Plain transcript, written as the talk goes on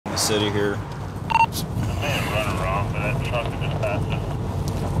city here.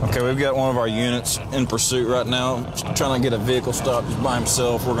 Okay, we've got one of our units in pursuit right now, trying to get a vehicle stopped just by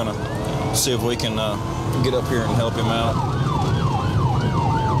himself. We're gonna see if we can get up here and help him out.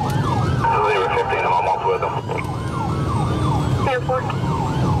 015, I'm almost with him.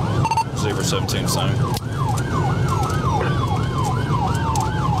 017, same.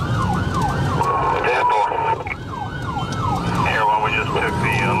 Here, well, we just took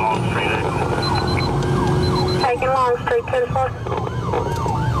the Long Street exit. Taking Long Street, 10-4.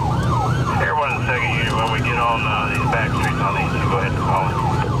 Here, 1 second, you, when we get on these back streets on these, you go ahead and call it.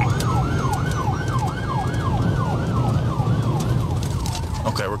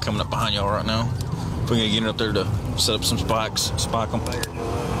 Okay, we're coming up behind y'all right now. We're gonna get up there to set up some spikes, spike them.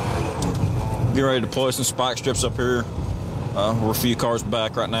 Getting ready to deploy some spike strips up here. We're a few cars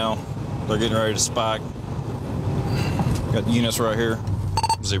back right now. They're getting ready to spike. Got units right here.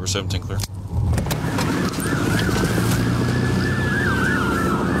 017 clear.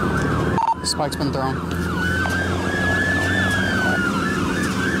 Spike's been thrown.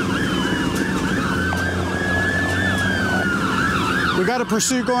 We got a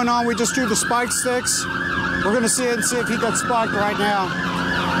pursuit going on. We just drew the spike sticks. We're gonna see if he got spiked right now.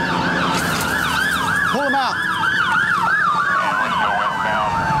 Pull him out.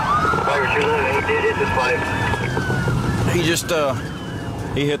 He did hit the spike. He just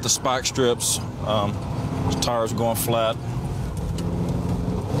he hit the spike strips. His tires are going flat.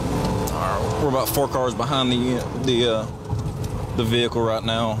 We're about 4 cars behind the vehicle right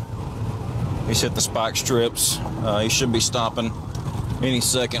now. He's hit the spike strips. He should be stopping any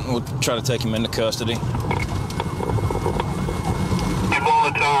second. We'll try to take him into custody. Keep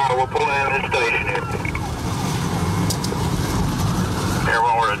on the tire. We're pulling out of the station here. Here,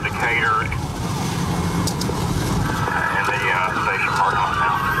 well, we're at Decatur and the station parking lot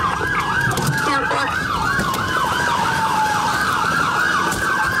now. 10-4.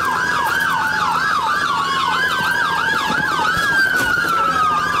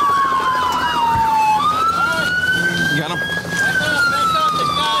 Got him?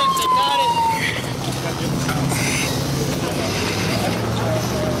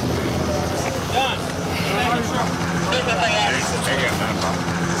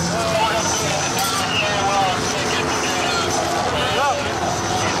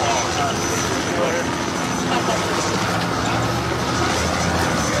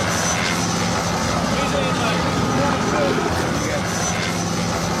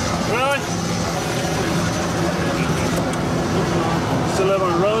 Still live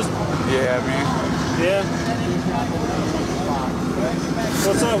on Rose? Yeah, man. Yeah.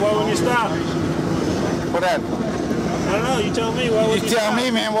 What's up? Why wouldn't you stop? What that? I don't know. You tell me. Why You wouldn't you tell stop?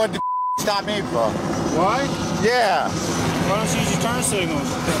 me, man, what the stop me for? Why? Yeah. Why don't you use your turn signals?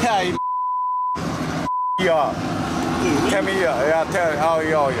 Yeah, you yeah. Tell me, yeah, tell, oh,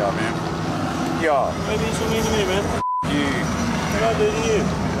 yeah, man. Yeah. Maybe you should mean to me, man. You. What I do to you?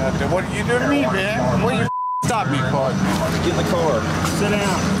 What did you do to me, man? What you stop me for, man? Get in the car. Sit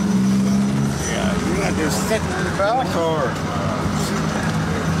down. Yeah, you got to sit in the back. Car.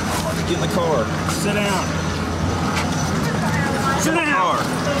 Get in the car. Sit down. Sit down.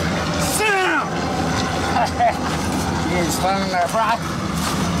 Sit down. You ain't standing there, bro.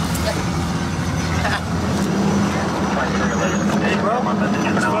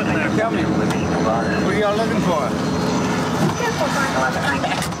 Tell me, what are y'all looking for?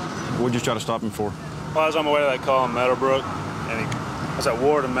 What'd you try to stop him for? Well, I was on my way to that call in Meadowbrook, and I was at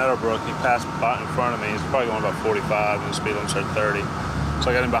Ward in Meadowbrook. He passed by in front of me. He's probably going about 45, and the speed limit said 30. So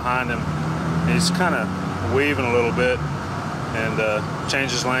I got in behind him, and he's kind of weaving a little bit, and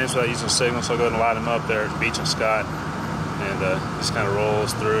changed his lanes without using signal. So I go ahead and light him up there at Beach and Scott, and just kind of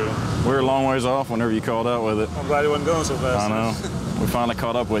rolls through. We were a long ways off whenever you called out with it. I'm glad he wasn't going so fast. I know. We finally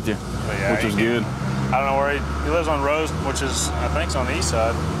caught up with you, Yeah, which was good. I don't know where he lives on Rose, which is, I think, it's on the east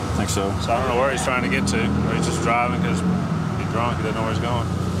side. I think so. So I don't know where he's trying to get to, or he's just driving because he's drunk. He doesn't know where he's going.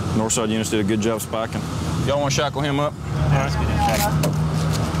 Northside units did a good job spiking. Y'all want to shackle him up? Yeah, let's get him shackled.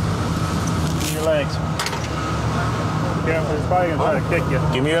 Give me your legs. Careful, he's probably going to try to kick you.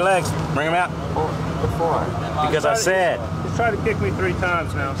 Give me your legs. Bring them out. Because I said. He's tried to kick me 3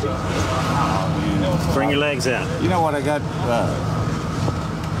 times now, so. Bring your legs out. You know what I got?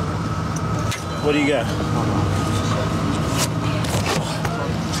 What do you got?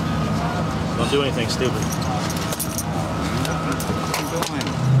 Don't do anything stupid.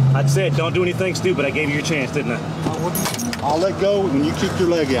 I said don't do anything stupid. I gave you your chance, didn't I? I'll let go when you kick your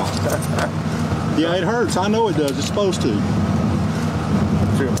leg out. Yeah, it hurts. I know it does. It's supposed to.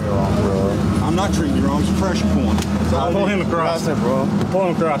 Treat me wrong, bro. I'm not treating you wrong. It's a pressure point. So Pull him across. It, bro. Pull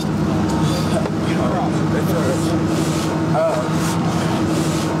him across. Get across.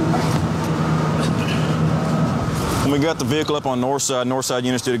 When we got the vehicle up on north side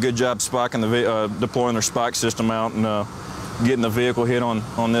units did a good job spiking deploying their spike system out and getting the vehicle hit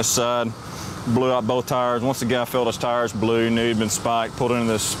on this side. Blew out both tires. Once the guy felt his tires blew, knew he'd been spiked, pulled into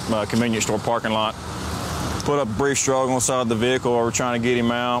this convenience store parking lot. Put up a brief struggle on the side of the vehicle. We were trying to get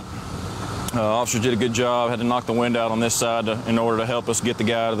him out. Officers did a good job. Had to knock the wind out on this side in order to help us get the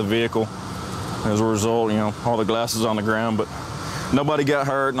guy out of the vehicle. As a result, you know, all the glasses on the ground, but nobody got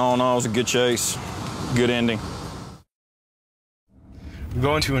hurt. And all in all, it was a good chase, good ending. We're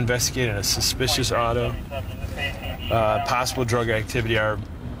going to investigate a suspicious auto, possible drug activity. Our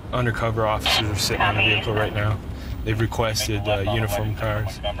undercover officers are sitting in the vehicle right now. They've requested uniform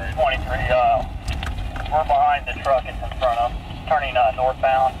cars. 23, we're behind the truck it's in front of, turning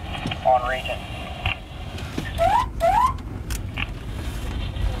northbound on Regent.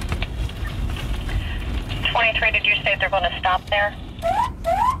 Did you say they're going to stop there?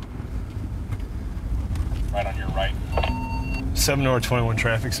 Right on your right. 7 North 21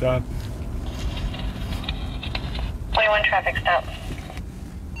 traffic stop. 21 traffic stop.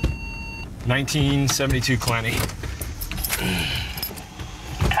 1972 Clenny.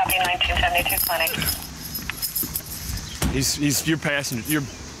 Copy 1972 Clinic. He's your passenger. Go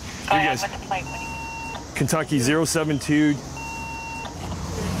ahead guys. with the plate, please. Kentucky 072.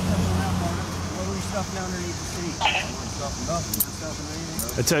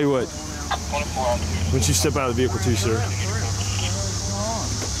 I tell you what. Once you step out of the vehicle too, sir.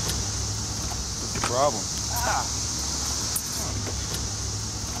 What's the problem?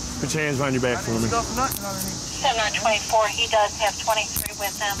 Put your hands behind your back for me. 724, he does have 23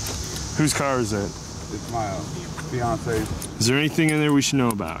 with him. Whose car is that? It's my fiance's. Is there anything in there we should know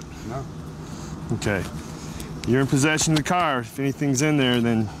about? No. Okay. You're in possession of the car. If anything's in there,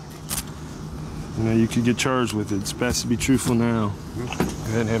 then you know you could get charged with it. It's best to be truthful now. Go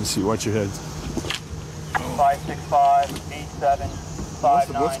ahead and have a seat. Watch your head. 565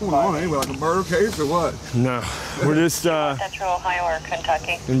 8759. What's going on anyway? Like a murder case or what? No, we're just Central Ohio or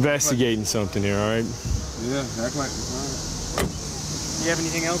Kentucky. investigating something here. All right. Yeah, act like it's fine. Do you have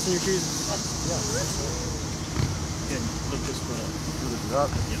anything else in your shoes? Good. Look this one up. Look it up.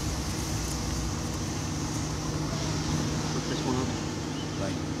 Yep. Look this one up.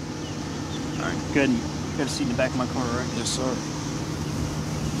 Thank you. All right. Good. You got a seat in the back of my car, right? Yes, sir.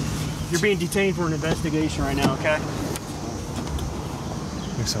 You're being detained for an investigation right now, okay?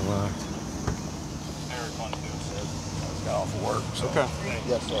 Looks unlocked. Got off of work. So. Okay.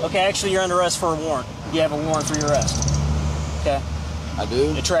 Yes, sir. Okay, actually, you're under arrest for a warrant. You have a warrant for your arrest. Okay? I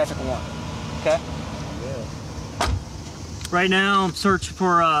do? A traffic warrant. Okay? Yeah. Right now, I'm searching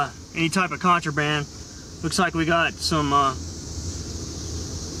for any type of contraband. Looks like we got some, I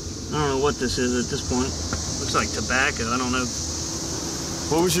don't know what this is at this point. Looks like tobacco, I don't know.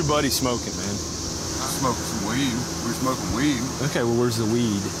 What was your buddy smoking, man? Smoking some weed. We're smoking weed. Okay, well, where's the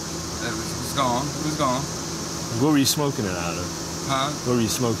weed? It's gone. It was gone. What were you smoking it out of? Huh? What were you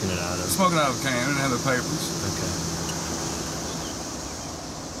smoking it out of? Smoking out of a can. I didn't have the papers. Okay.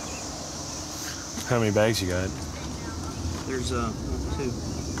 How many bags you got? There's 1, 2,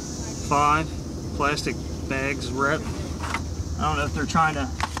 5 plastic bags wrapped. I don't know if they're trying to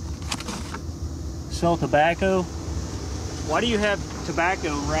sell tobacco. Why do you have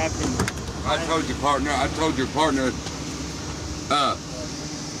tobacco wrapped in? I told your partner,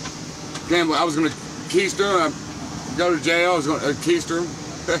 Campbell, I was going to keister him, go to jail, I was going to keister him.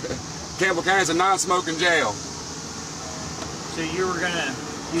 Campbell County's a non-smoking jail. So you were going to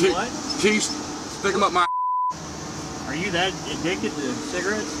do what? Stick them up my. Are you that addicted to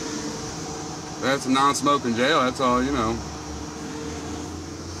cigarettes? That's a non-smoking jail, that's all, you know.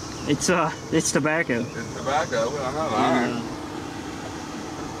 It's tobacco. It's tobacco, I'm not lying.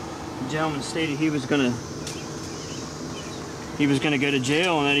 The gentleman stated he was gonna go to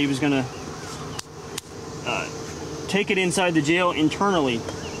jail and that he was gonna take it inside the jail internally.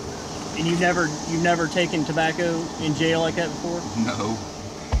 And you've never taken tobacco in jail like that before? No.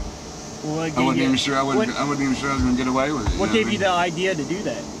 Well, I wasn't even sure I wasn't even sure I was gonna get away with it. What gave you the idea to do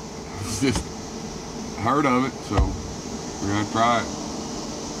that? Just heard of it, so we're gonna try it.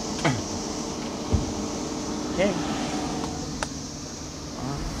 Okay.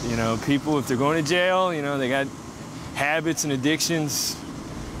 You know, people, if they're going to jail, you know, they got habits and addictions.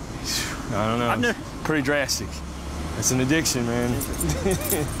 I don't know. It's pretty drastic. It's an addiction, man.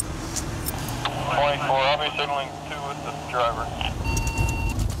 24, I'll be signaling 2 with the driver.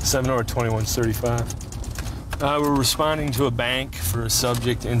 7 North 2135. We're responding to a bank for a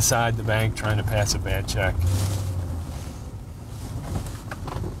subject inside the bank trying to pass a bad check.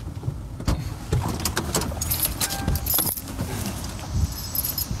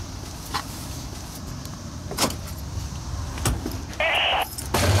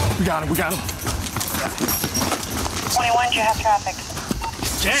 We got him, we got him. 21, do you have traffic?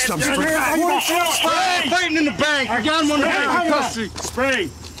 Spray! Fighting in the bank. I got him on the bank in custody. Spray.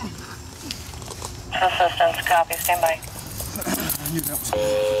 Assistance, copy, stand by.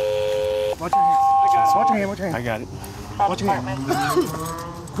 Watch your hand. Watch your hand. Watch your hand. I got it. Watch your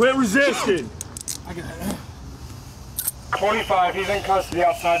hand. Quit resisting. I got it. 25, he's in custody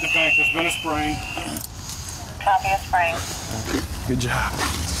outside the bank. There's been a spraying. Copy, a spraying. Good job.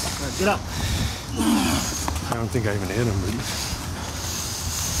 Get up. I don't think I even hit him, but...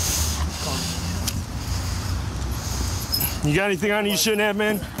 You got anything on you shouldn't have,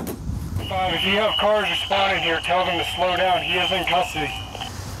 man? If you have cars responding here, tell them to slow down. He is in custody.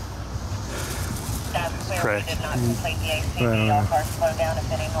 That's clear. Correct. We did not complete the ACD. All cars slow down if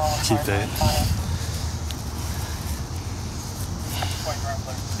any normal Keep cars that. are responding.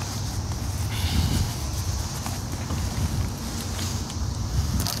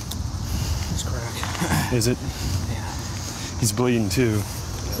 It's crack. Is it? Yeah. He's bleeding too.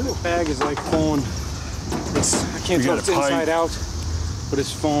 The little bag is like falling. I can't tell if it's inside out, but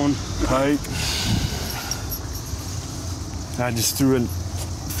it's falling. Pipe. I just threw a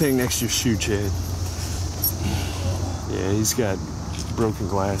thing next to your shoe, Chad. Yeah, he's got broken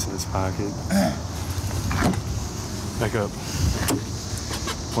glass in his pocket. Back up.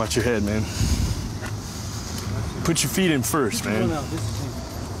 Watch your head, man. Put your feet in first, man.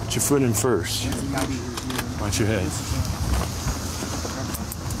 Put your foot in first. Watch your head.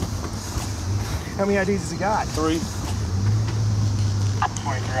 How many IDs has he got? 3.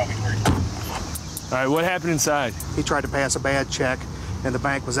 23. All right, what happened inside? He tried to pass a bad check, and the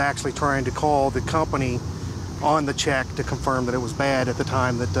bank was actually trying to call the company on the check to confirm that it was bad at the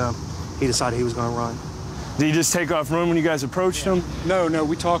time that he decided he was going to run. Did he just take off running when you guys approached him? No,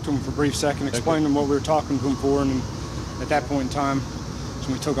 we talked to him for a brief second, explained to him what we were talking to him for, and at that point in time, that's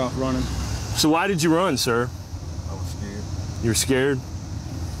when we took off running. So why did you run, sir? I was scared. You were scared?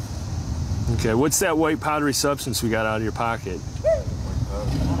 Okay, what's that white powdery substance we got out of your pocket?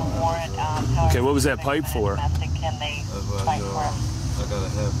 Okay, what was that pipe for? I gotta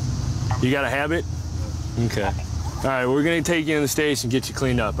have. You got a habit? Okay. All right, we're gonna take you in the station and get you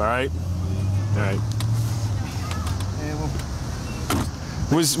cleaned up, all right? All right.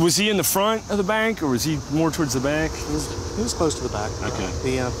 Was he in the front of the bank, or was he more towards the back? He was close to the back. Okay.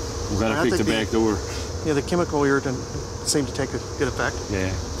 We gotta pick the back door. Yeah, the chemical irritant seemed to take a good effect.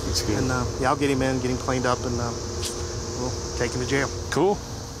 Yeah, that's good. And yeah, I'll get him in, get him cleaned up, and we'll take him to jail. Cool.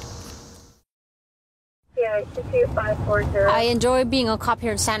 I enjoy being a cop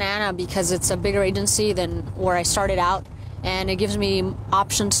here in Santa Ana because it's a bigger agency than where I started out, and it gives me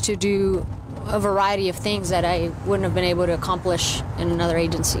options to do a variety of things that I wouldn't have been able to accomplish in another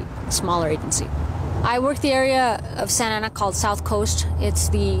agency, a smaller agency. I work the area of Santa Ana called South Coast. It's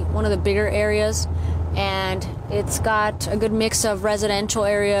one of the bigger areas, and it's got a good mix of residential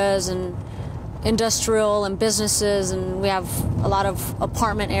areas and industrial and businesses, and we have a lot of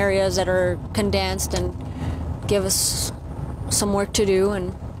apartment areas that are condensed and give us some work to do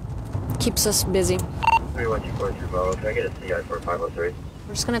and keeps us busy. 3143 Bravo, can I get a CI 4503?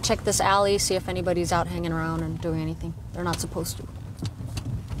 We're just gonna check this alley, see if anybody's out hanging around and doing anything. They're not supposed to.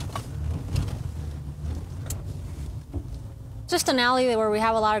 Just an alley where we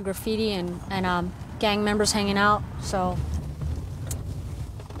have a lot of graffiti and gang members hanging out, so.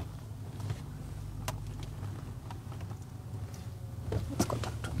 Let's go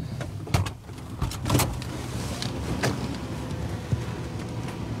talk to him.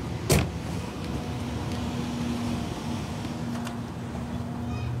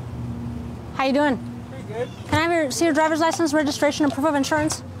 How you doing? Pretty good. Can I see your driver's license, registration, and proof of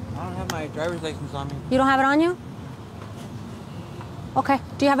insurance? I don't have my driver's license on me. You don't have it on you? Okay.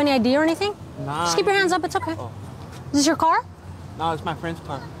 Do you have any ID or anything? Nah. Just keep your hands up. It's okay. Oh. Is this your car? No, it's my friend's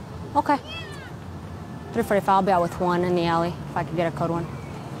car. Okay. 345. I'll be out with one in the alley if I could get a code one.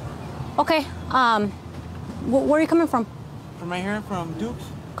 Okay. Where are you coming from? From right here, from Dukes.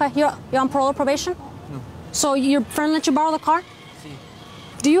 Okay. You're on parole or probation? No. So your friend let you borrow the car? Si.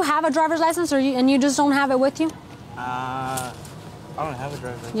 Do you have a driver's license, and you just don't have it with you? I don't have a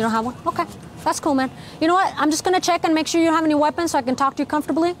driver's license. You don't have one? Okay. That's cool, man. You know what? I'm just going to check and make sure you don't have any weapons so I can talk to you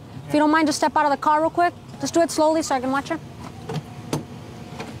comfortably. Okay. If you don't mind, just step out of the car real quick. Just do it slowly so I can watch you.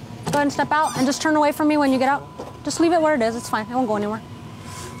 Go ahead and step out and just turn away from me when you get out. Just leave it where it is. It's fine. It won't go anywhere.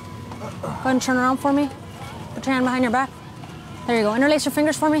 Go ahead and turn around for me. Put your hand behind your back. There you go. Interlace your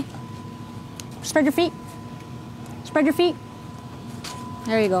fingers for me. Spread your feet. Spread your feet.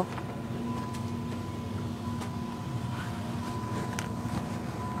 There you go.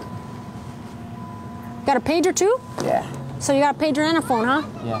 Got a pager too? Yeah. So you got a pager and a phone, huh?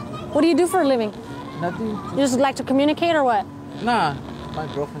 Yeah. What do you do for a living? Nothing. You just like to communicate or what? Nah. My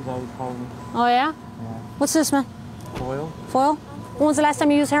girlfriend's always calling me. Oh, yeah? Yeah. What's this, man? Foil. Foil? When was the last time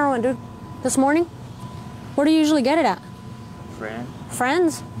you used heroin, dude? This morning? Where do you usually get it at? Friend.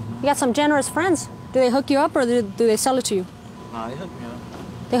 Friends? You got some generous friends. Do they hook you up or do they sell it to you? Nah, they hooked me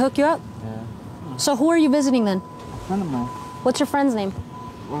up. They hook you up? Yeah. So who are you visiting then? A friend of mine. What's your friend's name?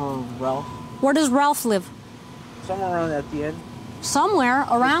 Ralph. Where does Ralph live? Somewhere around at the end. Somewhere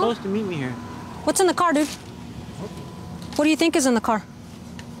He's around? supposed to meet me here. What's in the car, dude? What do you think is in the car?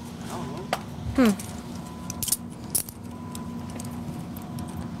 Hmm.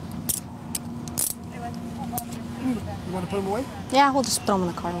 You want to put them away? Yeah, we'll just throw them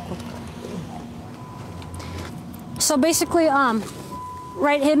in the car real quick. So basically,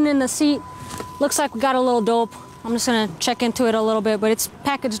 right hidden in the seat, looks like we got a little dope. I'm just gonna check into it a little bit, but it's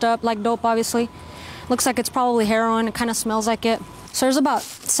packaged up like dope, obviously. Looks like it's probably heroin. It kind of smells like it. So there's about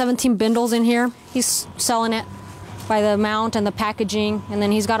 17 bindles in here. He's selling it by the amount and the packaging, and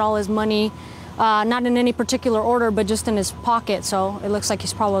then he's got all his money, not in any particular order, but just in his pocket. So it looks like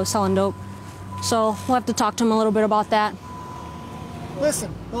he's probably selling dope. So we'll have to talk to him a little bit about that.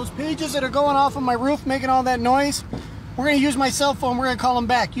 Listen, those pages that are going off on my roof making all that noise, we're going to use my cell phone. We're going to call them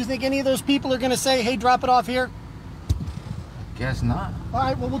back. You think any of those people are going to say, hey, drop it off here? Guess not. All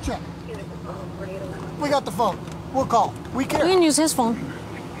right, well, we'll check. We got the phone. We'll call. We care. We can use his phone.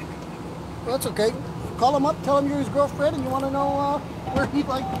 Well, that's okay. Call him up, tell him you're his girlfriend, and you want to know where he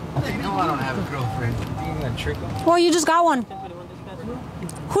like. No, I don't have a girlfriend. You're going to trick him. Well, you just got one.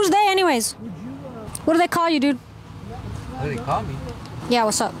 Who's they, anyways? What do they call you, dude? What do they call me? Yeah,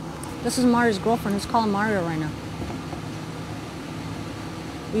 what's up? This is Mario's girlfriend. Who's calling Mario right now?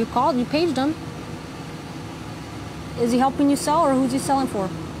 You called? You paged him. Is he helping you sell, or who's he selling for?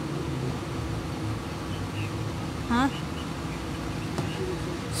 Huh?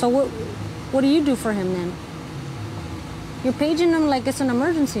 So what do you do for him then? You're paging him like it's an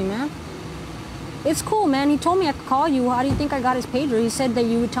emergency, man. It's cool, man. He told me I could call you. How do you think I got his pager? He said that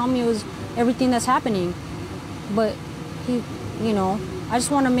you would tell me it was everything that's happening. But he, you know, I just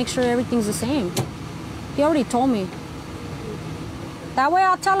want to make sure everything's the same. He already told me. That way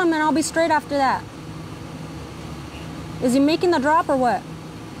I'll tell him and I'll be straight after that. Is he making the drop or what?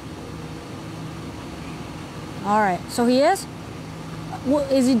 All right, so he is?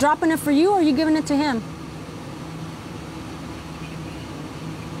 Is he dropping it for you or are you giving it to him?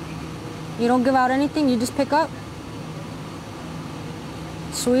 You don't give out anything, you just pick up?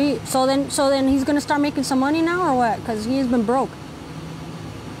 Sweet. So then he's gonna start making some money now or what? Because he's been broke.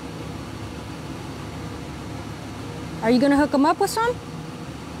 Are you gonna hook him up with some?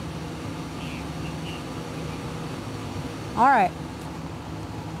 All right.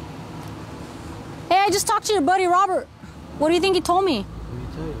 Hey, I just talked to your buddy Robert. What do you think he told me? What did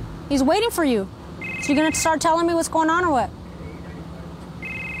he tell you? He's waiting for you. So you're gonna start telling me what's going on or what?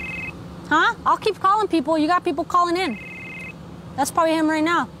 Huh? I'll keep calling people. You got people calling in. That's probably him right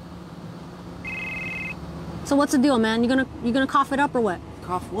now. So what's the deal, man? You gonna cough it up or what?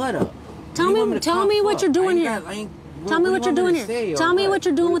 Cough what up? Tell me what you're doing here. Tell me what you're doing here. Tell me what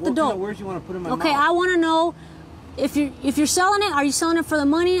you're doing with the dope. What words you want to put in my mouth? Okay, I want to know if you're selling it. Are you selling it for the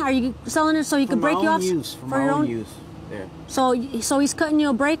money? Are you selling it so he could break you off for your own use? There. So he's cutting you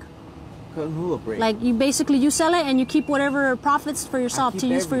a break. Cutting who a break? Like you sell it and you keep whatever profits for yourself to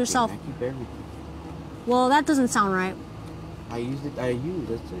use for yourself. I keep everything. Well, that doesn't sound right. I use.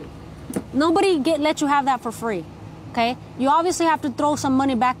 That's it. Nobody let you have that for free. Okay? You obviously have to throw some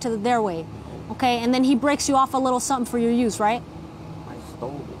money back to their way. Okay? And then he breaks you off a little something for your use, right? I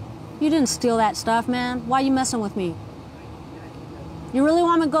stole it. You didn't steal that stuff, man. Why are you messing with me? You really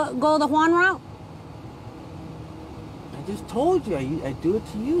want me to go the Juan route? I just told you. I do it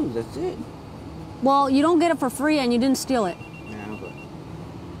to use. That's it. Well, you don't get it for free and you didn't steal it. Yeah, but...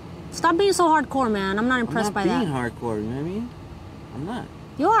 Stop being so hardcore, man. I'm not impressed by that. I'm not being hardcore, you know what I mean? I'm not.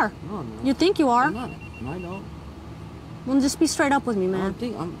 You are. No. You think you are? I'm not. No, I don't. Well, just be straight up with me, man. I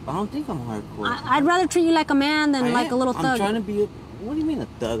don't think I'm hardcore. I'd rather treat you like a man than like a little thug. I'm trying to be what do you mean a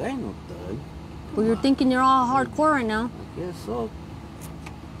thug? I ain't no thug. Well, you're thinking you're all hardcore right now. I guess so.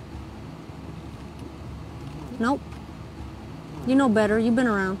 Nope. You know better. You've been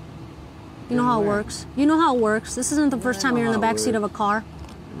around. You know how it works. You know how it works. This isn't the first time you're in the backseat of a car.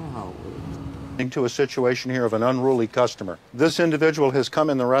 I know how it works. To a situation here of an unruly customer. This individual has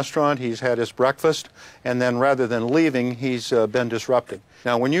come in the restaurant, he's had his breakfast, and then rather than leaving, he's been disrupting.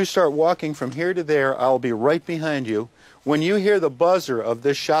 Now, when you start walking from here to there, I'll be right behind you. When you hear the buzzer of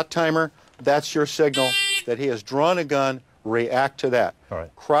this shot timer, that's your signal that he has drawn a gun. React to that. All right.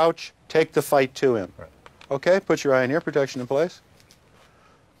 Crouch, take the fight to him. All right. Okay, put your eye and ear protection in place.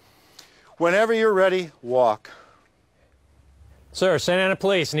 Whenever you're ready, walk. Sir, Santa Ana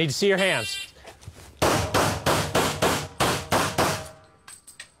Police, need to see your hands.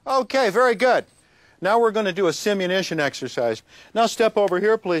 Okay, very good. Now we're going to do a simunition exercise. Now step over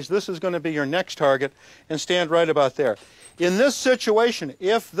here, please. This is going to be your next target, and stand right about there. In this situation,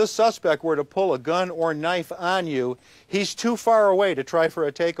 if the suspect were to pull a gun or knife on you, he's too far away to try for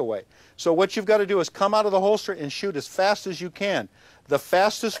a takeaway. So what you've got to do is come out of the holster and shoot as fast as you can. The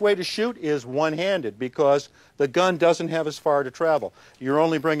fastest way to shoot is one-handed because the gun doesn't have as far to travel. You're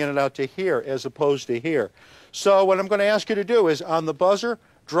only bringing it out to here as opposed to here. So what I'm going to ask you to do is on the buzzer,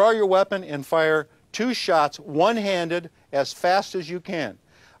 draw your weapon and fire 2 shots one-handed as fast as you can.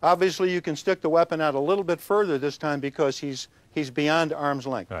 Obviously, you can stick the weapon out a little bit further this time because he's beyond arm's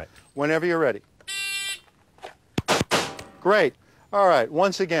length. All right. Whenever you're ready. Great. All right,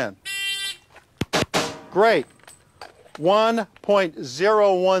 once again. Great.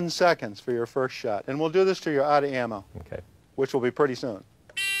 1.01 seconds for your first shot. And we'll do this till you're out of ammo. Okay. Which will be pretty soon.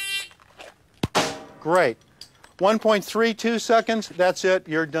 Great. 1.32 seconds. That's it.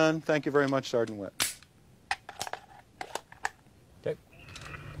 You're done. Thank you very much, Sergeant Witt. Okay.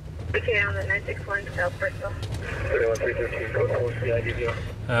 Okay, on the 961 South Bristol.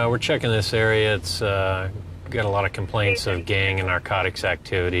 We're checking this area. It's got a lot of complaints of gang and narcotics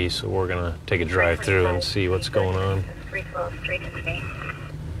activity, so we're going to take a drive through and see what's going on. 312 Street in Spain.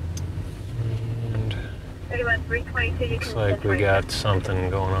 And 322, looks like we got something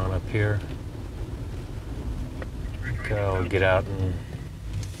going on up here. I'll get out and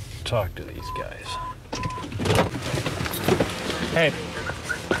talk to these guys. Hey.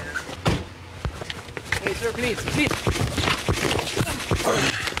 Hey, sir, please.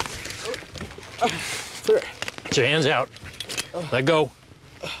 Get your hands out. Let go.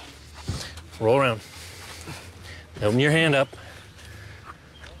 Roll around. Open your hand up.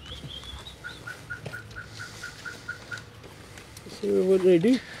 So what did I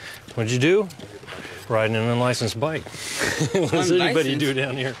do? What'd you do? Riding an unlicensed bike. What does anybody do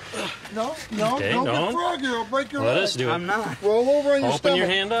down here? No, Okay, don't no. get froggy. I'll break your Let leg. us do it. I'm not. Roll over on your Open stomach. your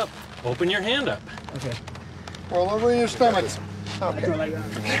hand up. Open your hand up. Okay. Roll over on your stomach. Okay.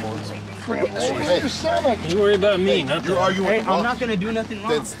 Bring it over your stomach. You worry about me, not the... Hey, I'm not gonna do nothing wrong.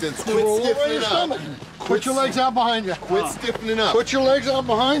 Then quit stiffening up. Put your legs out behind you. Quit stiffening up. Put your legs out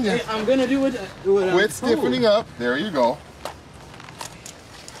behind you. Hey, I'm gonna do what Quit stiffening up. There you go.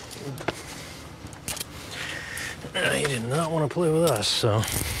 He did not want to play with us, so...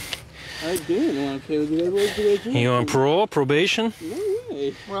 I didn't want to play with you. What did I do? You on parole, probation? No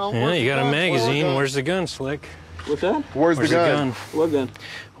way. Well, Yeah, you got a magazine. Where's Where's the gun, Slick? What's that? Where's the gun? What gun?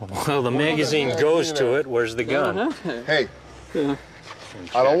 Well, the magazine goes to it. Where's the gun? Hey, Yeah.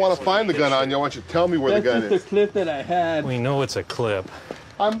 I don't want to find the gun on you. I want you to tell me where the gun That's is. just the clip that I had. We know it's a clip.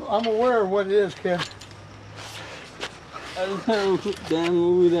 I'm aware of what it is, Ken. I just had a damn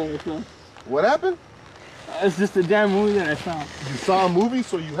movie that I saw. What happened? It's just a damn movie that I saw. You saw a movie,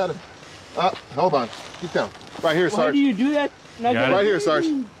 so you had a... hold on. Keep down. Right here, Why Sarge. do you do that? Not Got it. Right here, Sarge.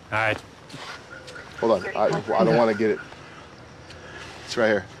 All right. Hold on. I don't want to get it. It's right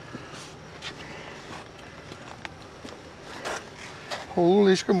here.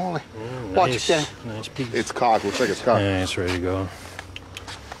 Holy schmoly. Watch Nice, it, nice piece. It's cocked. Looks like it's cocked. Yeah, it's ready to go.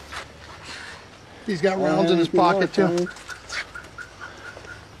 He's got rounds in his pocket, too.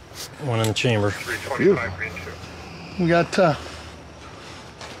 One in the chamber. Beautiful. We got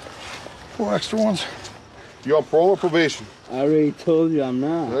 4 extra ones. You on parole or probation? I already told you I'm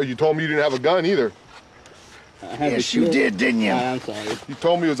not. You told me you didn't have a gun either. I have Yes, a you clip. did, didn't you? I'm sorry. You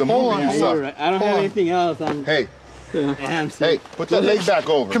told me it was a Hold movie on, you saw. you're right. I don't have anything else. Hey. I'm Hey, put that leg back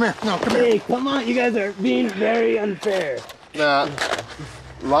over. Come here. No, come here. Hey, come on. You guys are being very unfair. Nah.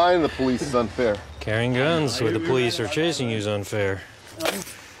 Lying to the police is unfair. Carrying guns with the police are chasing you is unfair.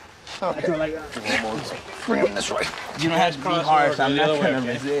 Okay. Bring him this way. You don't have to be harsh. I'm not going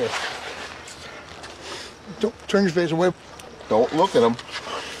to resist. Don't turn your face away. Don't look at him.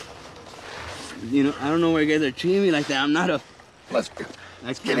 You know, I don't know why you guys are treating me like that. I'm not a... Let's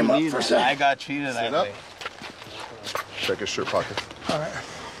get him up for a second. I got treated that way. Check his shirt pocket. All right.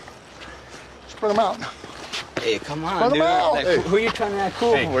 Spread them out. Hey, come on, Spread dude. them out. Like, Hey. who are you trying to act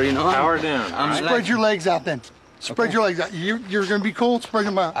cool for? You know, Power down. I'm Spread your legs out then. Spread your legs out. You're going to be cool? Spread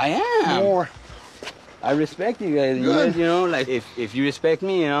them out. I am. More. I respect you guys. You guys, you know, like if you respect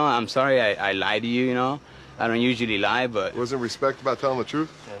me, you know, I'm sorry I lied to you, you know. I don't usually lie, but... Was it respect about telling the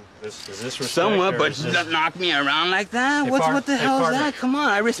truth? Is this respect? Somewhat, but knock me around like that? Hey, What the hell is that? Come on,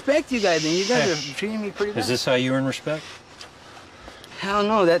 I respect you guys, and you guys are treating me pretty bad. Is this how you earn respect? Hell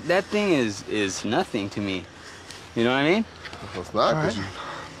no, that thing is nothing to me. You know what I mean? Well, it's not, because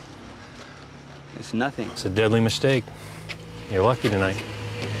It's nothing. It's a deadly mistake. You're lucky tonight.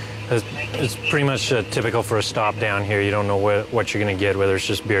 It's pretty much typical for a stop down here. You don't know what you're going to get, whether it's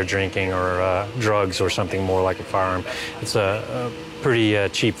just beer drinking or drugs or something more like a firearm. It's a pretty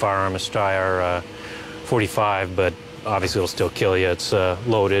cheap firearm, a Steyr 45, but obviously it'll still kill you. It's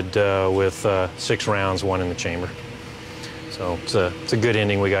loaded with 6 rounds, 1 in the chamber. So it's a good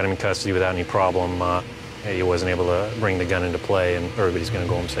ending. We got him in custody without any problem. He wasn't able to bring the gun into play, and everybody's going to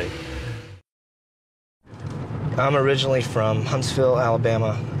go home safe. I'm originally from Huntsville,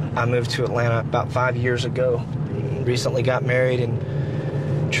 Alabama. I moved to Atlanta about 5 years ago. Recently got married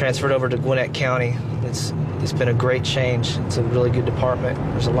and transferred over to Gwinnett County. It's been a great change. It's a really good department.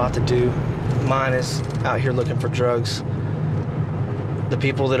 There's a lot to do. Mine is out here looking for drugs. The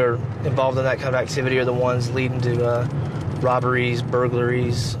people that are involved in that kind of activity are the ones leading to robberies,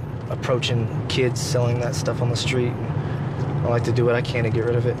 burglaries, approaching kids selling that stuff on the street. I like to do what I can to get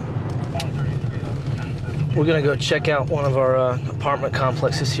rid of it. We're gonna go check out one of our apartment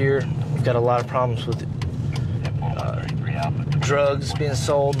complexes here. We've got a lot of problems with drugs being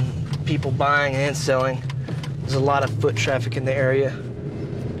sold, people buying and selling. There's a lot of foot traffic in the area.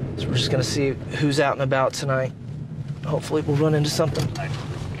 So we're just gonna see who's out and about tonight. Hopefully we'll run into something.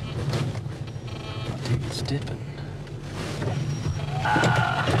 Dude, it's dipping.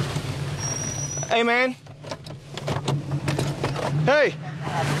 Hey, man. Hey.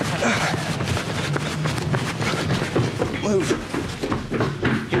 Move.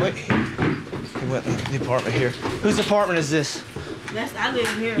 He went in the apartment here. Whose apartment is this? I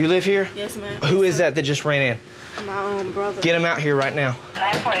live here. You live here? Yes, ma'am. Who is that just ran in? My own brother. Get him out here right now.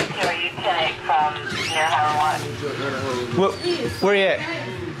 942, are you 10 from near Howard 1? Where you at?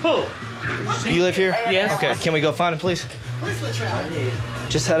 Who? You live here? Yes. Okay, can we go find him, please?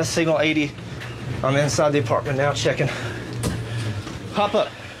 Just had a signal 80. I'm inside the apartment now, checking. Hop up.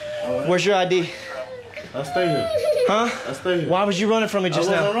 Where's your ID? I stay here. Huh? I stay here. Why was you running from me just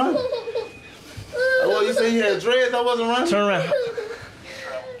now? I wasn't running. Well, you say you had dreads, I wasn't running. Turn around.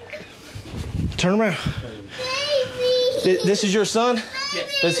 Turn around. This is your son?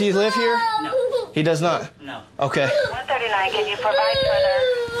 Yes. Does he live here? No. He does not? No. Okay. 139, can you provide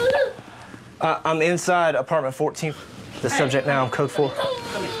further? I'm inside apartment 14. The subject now, I'm code 4.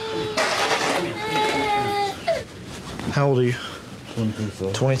 How old are you?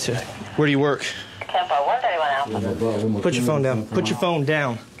 22. 22. Where do you work? Tempo 131 Alpha. Put your phone down. Put your phone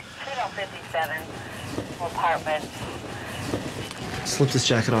down. 257 apartment. Slip this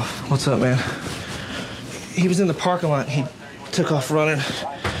jacket off. What's up, man? He was in the parking lot. He took off running.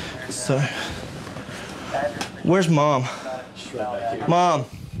 So, where's Mom? Mom.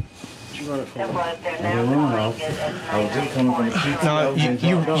 I was just coming from the street.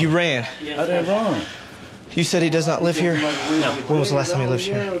 No, you ran. I didn't run. You said he does not live here? No. When was the last time he lived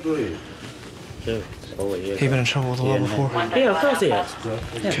here? He been in trouble with the law before? Yeah, of course he has.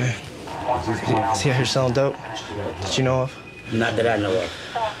 Okay. Is he out here selling dope? Did you know of? Not that I know of.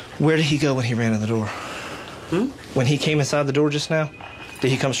 Where did he go when he ran in the door? When he came inside the door just now?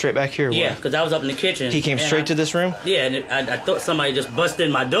 Did he come straight back here? Or Yeah, because I was up in the kitchen. He came straight to this room? Yeah, and I thought somebody just busted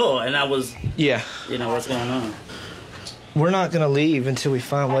in my door, and I was... Yeah. You know, what's going on? We're not going to leave until we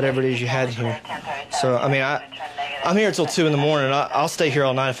find whatever it is you had in here. So, I mean, I'm here until 2 in the morning. I'll stay here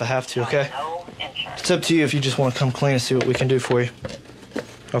all night if I have to, okay? It's up to you if you just want to come clean and see what we can do for you.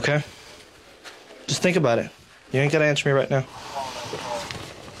 Okay? Just think about it. You ain't got to answer me right now.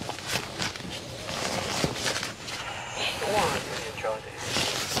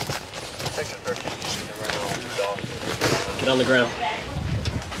 Get on the ground.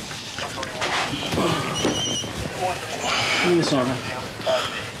 Give me some.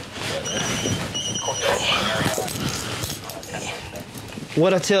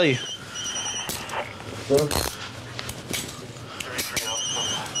 What'd I tell you?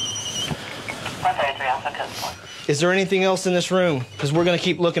 Is there anything else in this room? Because we're going to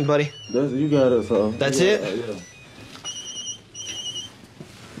keep looking, buddy. You got it, so. That's it? Yeah.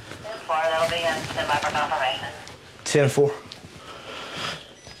 10-4.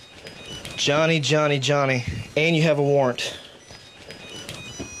 Johnny. And you have a warrant.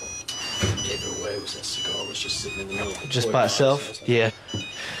 Either way, was that cigar was just sitting in the middle. Just by itself? Yeah.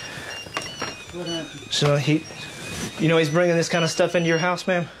 What happened? So you know he's bringing this kind of stuff into your house,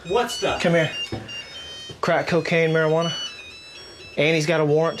 ma'am? What stuff? Come here. crack cocaine, marijuana, and he's got a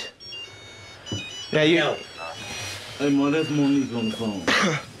warrant. Now you. Hey, man, that's Monique on the phone.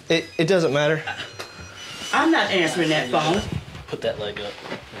 It doesn't matter. I'm not answering that phone. Put that leg up.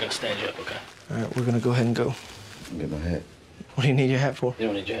 I'm gonna stand you up, okay? All right, we're gonna go ahead and go. Get my hat. What do you need your hat for? You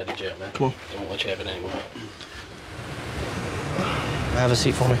don't need your hat to jail, man. Come on. They won't let you have it anymore. Have a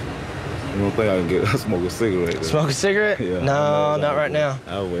seat for me. You don't think I can get smoke a cigarette? Though? Smoke a cigarette? Yeah. No, not right now.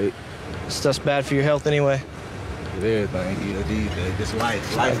 I'll wait. Stuff's bad for your health anyway. Everything, you know, these days. This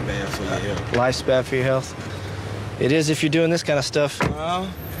life's bad for your health. Life's bad for your health. It is if you're doing this kind of stuff.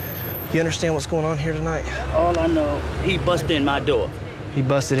 You understand what's going on here tonight? All I know, he busted in my door. He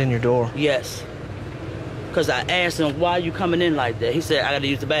busted in your door? Yes. Because I asked him, why are you coming in like that? He said, I got to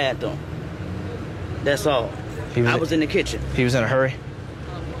use the bathroom. That's all. I was in the kitchen. He was in a hurry?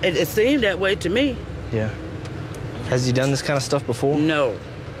 It seemed that way to me. Yeah. Has he done this kind of stuff before? No.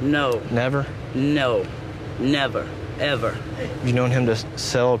 No. Never? No. Never. Ever. You known him to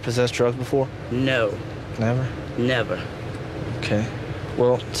sell or possess drugs before? No. Never? Never. Okay.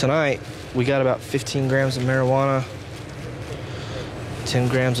 Well, tonight, we got about 15 grams of marijuana, 10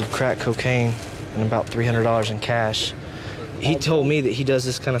 grams of crack cocaine, and about $300 in cash. He told me that he does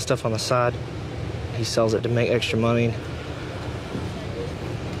this kind of stuff on the side. He sells it to make extra money.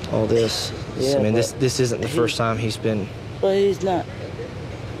 All this. Yeah, I mean, this isn't the first time he's been... But he's not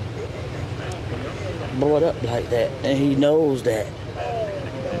brought up like that, and he knows that.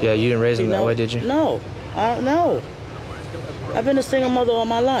 Yeah, you didn't raise him that way, did you? No, I don't know. I've been a single mother all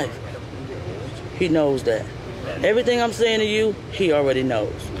my life. He knows that. Everything I'm saying to you, he already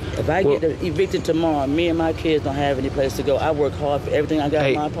knows. If I get evicted tomorrow, me and my kids don't have any place to go. I work hard for everything I got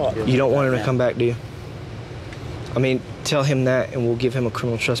in my apartment. You don't want him to come back, do you? I mean, tell him that, and we'll give him a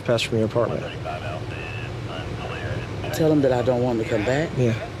criminal trespass from your apartment. Tell him that I don't want him to come back?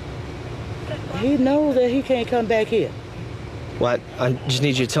 Yeah. He knows that he can't come back here. Well, I just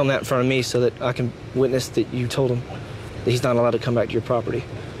need you to tell him that in front of me so that I can witness that you told him that he's not allowed to come back to your property.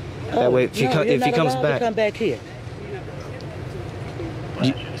 That way, if he comes back, to come back here.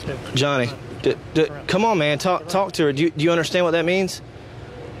 Johnny, come on, man, talk to her. Do you understand what that means?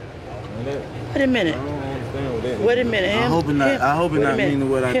 Wait a minute. Wait a minute. I hope it not mean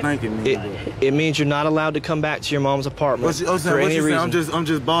what I think it means. It means you're not allowed to come back to your mom's apartment for any reason. I'm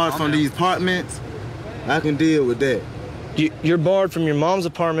just barred from these apartments. I can deal with that. You're barred from your mom's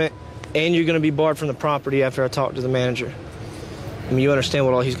apartment, and you're going to be barred from the property after I talk to the manager. I mean, you understand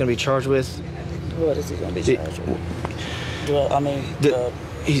what all he's going to be charged with? What is he going to be charged with? Well, I mean...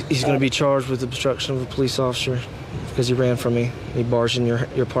 He's going to be charged with obstruction of a police officer because he ran from me. He barged in your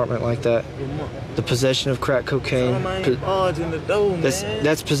apartment like that. The possession of crack cocaine.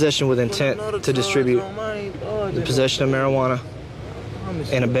 That's possession with intent to distribute. The possession of marijuana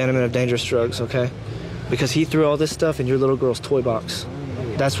and abandonment of dangerous drugs, okay? Because he threw all this stuff in your little girl's toy box.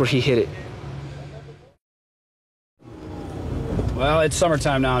 That's where he hid it. Well, it's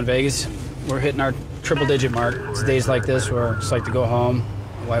summertime now in Vegas. We're hitting our triple-digit mark. It's days like this where it's like to go home.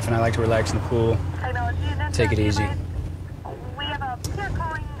 My wife and I like to relax in the pool, take it easy.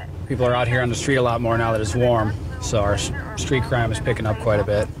 People are out here on the street a lot more now that it's warm, so our street crime is picking up quite a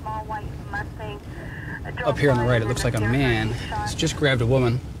bit. Up here on the right, it looks like a man has just grabbed a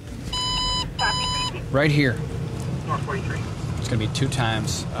woman right here. It's going to be 2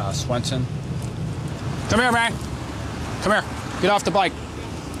 times Swenson. Come here, man. Come here. Get off the bike.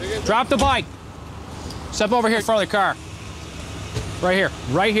 Drop the bike. Step over here in front of the car. Right here.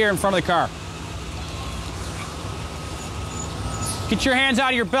 Right here in front of the car. Get your hands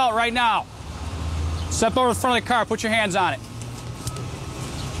out of your belt right now. Step over to the front of the car. Put your hands on it.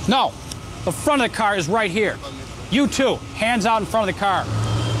 No. The front of the car is right here. You too. Hands out in front of the car.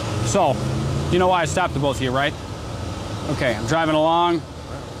 So, you know why I stopped the both of you, right? Okay, I'm driving along.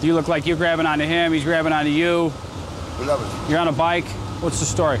 You look like you're grabbing onto him. He's grabbing onto you. You're on a bike. What's the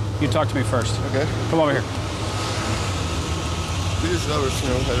story? You talk to me first. Okay. Come over here. We just lovers,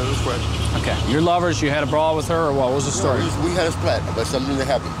 had a question. Okay. You're lovers. You had a brawl with her, or what? What was the story? No, we had a splat about something that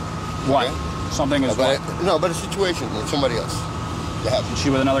happened. What? Okay? Something is what? No, about a situation with somebody else. That happened. Is she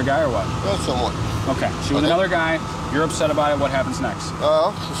with another guy or what? No, someone. Okay. She with another guy. You're upset about it. What happens next?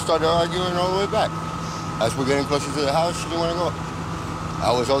 We started arguing all the way back. As we're getting closer to the house, she didn't want to go.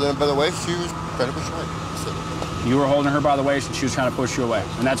 I was holding her by the waist. She was trying to push away. You were holding her by the waist and she was trying to push you away.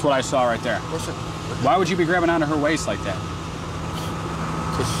 And that's what I saw right there. Why would you be grabbing onto her waist like that?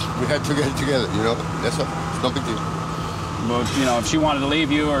 Because we had to get it together, you know? That's all. It's no big deal. But, you know, if she wanted to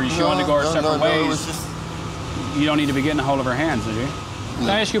leave you or she wanted to go her separate ways, it was just... you don't need to be getting a hold of her hands, did you? Can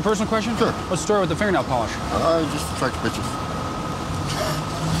I ask you a personal question? Sure. What's the story with the fingernail polish? Just attract bitches.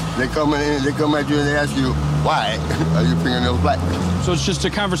 They come at you and they ask you, why are your fingernails black? So it's just a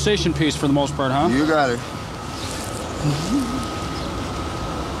conversation piece for the most part, huh? You got it.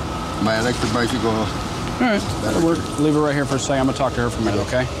 My electric bicycle. All right, that'll work. Leave her right here for a second. I'm gonna talk to her for a minute,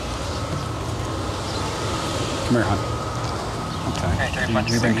 okay? Come here, hon. Okay.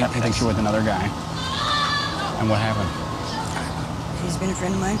 He thinks you're with another guy. And what happened? He's been a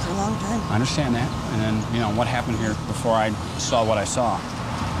friend of mine for a long time. I understand that. And then, you know, what happened here before I saw what I saw?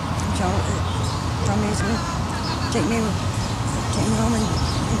 Joe told me he's gonna take me home and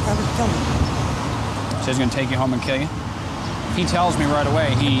probably kill me. So he's gonna take you home and kill you? He tells me right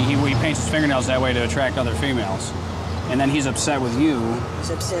away he paints his fingernails that way to attract other females. And then he's upset with you. He's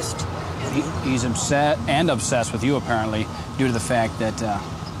obsessed. He's upset and obsessed with you apparently due to the fact that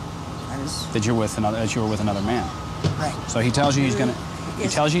that you were with another man. Right. So he tells you he's gonna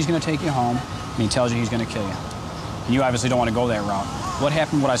take you home, and he tells you he's gonna kill you. And you obviously don't want to go that route. What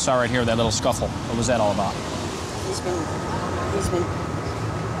happened? What I saw right here, that little scuffle. What was that all about? He's been.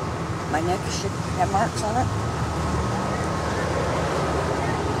 My neck should have marks on it.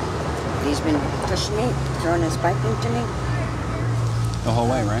 He's been pushing me, throwing his bike into me. The whole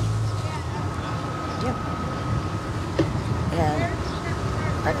way, right? Yep. And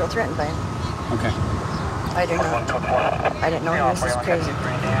I feel threatened by him. Okay. I didn't know he was this crazy.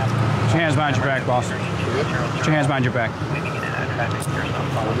 Put your hands behind your back, boss. Put your hands behind your back.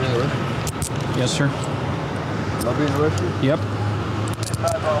 Yes, sir. Not being arrested? Yep.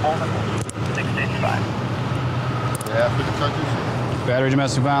 655. Yeah, for the charges? Battery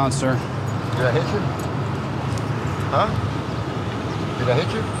domestic violence, sir. Did I hit you? Huh? Did I hit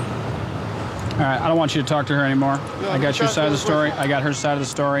you? All right, I don't want you to talk to her anymore. Yeah, I got your side of the story. I got her side of the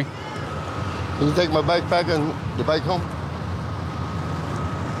story. Can you take my backpack and the bike home?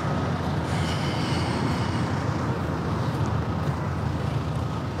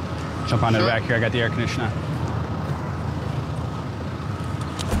 Jump onto the back here. I got the air conditioner on.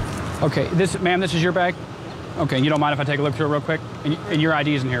 Okay, ma'am, this is your bag? Okay, you don't mind if I take a look through it real quick? And your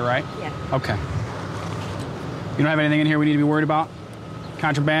ID isn't here, right? Yeah. Okay. You don't have anything in here we need to be worried about?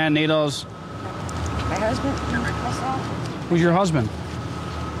 Contraband, needles? My husband, myself. Who's your husband?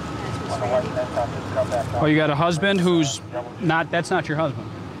 Oh, you got a husband who's that's not your husband.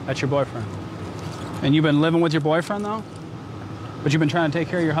 That's your boyfriend. And you've been living with your boyfriend, though? But you've been trying to take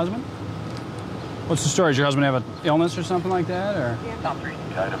care of your husband? What's the story? Does your husband have an illness or something like that, or?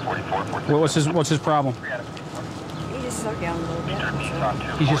 What's his problem? He just slowed down a little bit.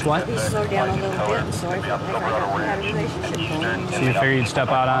 He's just what? He slowed down a little bit, and so I felt like I had a relationship going on. So you figured you'd step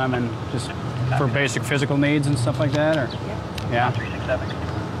out on him and just for basic physical needs and stuff like that, or? Yeah.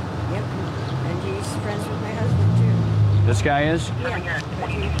 Yep. And he's friends with my husband too. This guy is? Yeah. But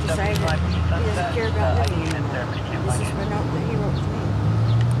he decided that he doesn't care about living anymore. This is the note that he wrote to me.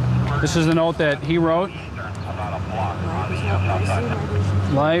 This is the note that he wrote?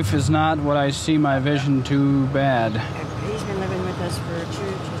 Life is not what I see my vision too bad. He's been living with us for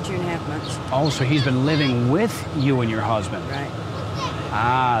two and a half months. Oh, so he's been living with you and your husband. Right.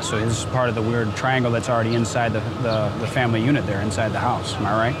 Ah, so this is part of the weird triangle that's already inside the family unit there, inside the house. Am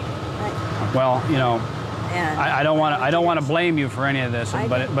I right? Right. Well, you know, I don't want to blame you for any of this,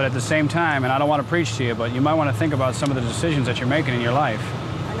 but at the same time, and I don't want to preach to you, but you might want to think about some of the decisions that you're making in your life.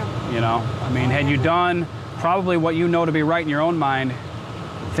 I know. You know, I mean, had you done probably what you know to be right in your own mind,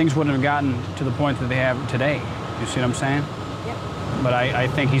 things wouldn't have gotten to the point that they have today. You see what I'm saying? Yep. But I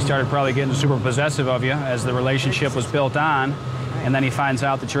think he started probably getting super possessive of you as the relationship was built on, and then he finds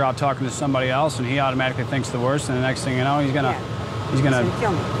out that you're out talking to somebody else, and he automatically thinks the worst, and the next thing you know, he's gonna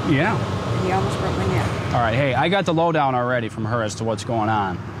kill me. Yeah. He almost broke my neck. All right, hey, I got the lowdown already from her as to what's going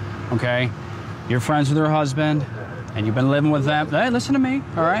on. Okay, you're friends with her husband, and you've been living with them. Hey, listen to me,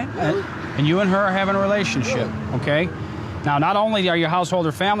 all right? And you and her are having a relationship, okay? Now, not only are you household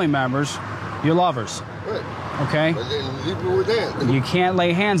or family members, you're lovers, okay? You can't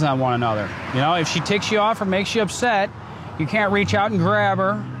lay hands on one another. You know, if she ticks you off or makes you upset, you can't reach out and grab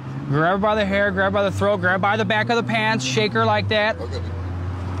her by the hair, grab her by the throat, grab her by the back of the pants, shake her like that. Okay.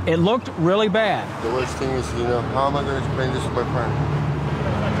 It looked really bad. The worst thing is, you know, how am I going to explain this to my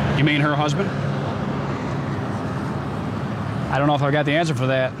friend? You mean her husband? I don't know if I got the answer for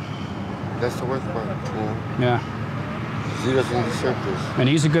that. That's the worst part, you know? Yeah. He doesn't deserve this. And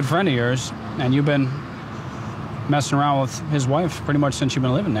he's a good friend of yours, and you've been messing around with his wife pretty much since you've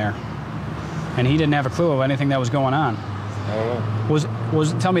been living there. And he didn't have a clue of anything that was going on. I don't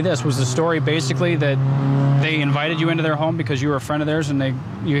know. Tell me this, was the story basically that they invited you into their home because you were a friend of theirs and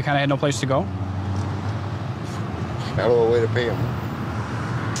you kind of had no place to go? I don't know a way to pay him.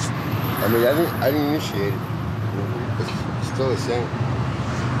 I mean, I didn't initiate it. It's still the same.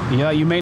 Yeah, you may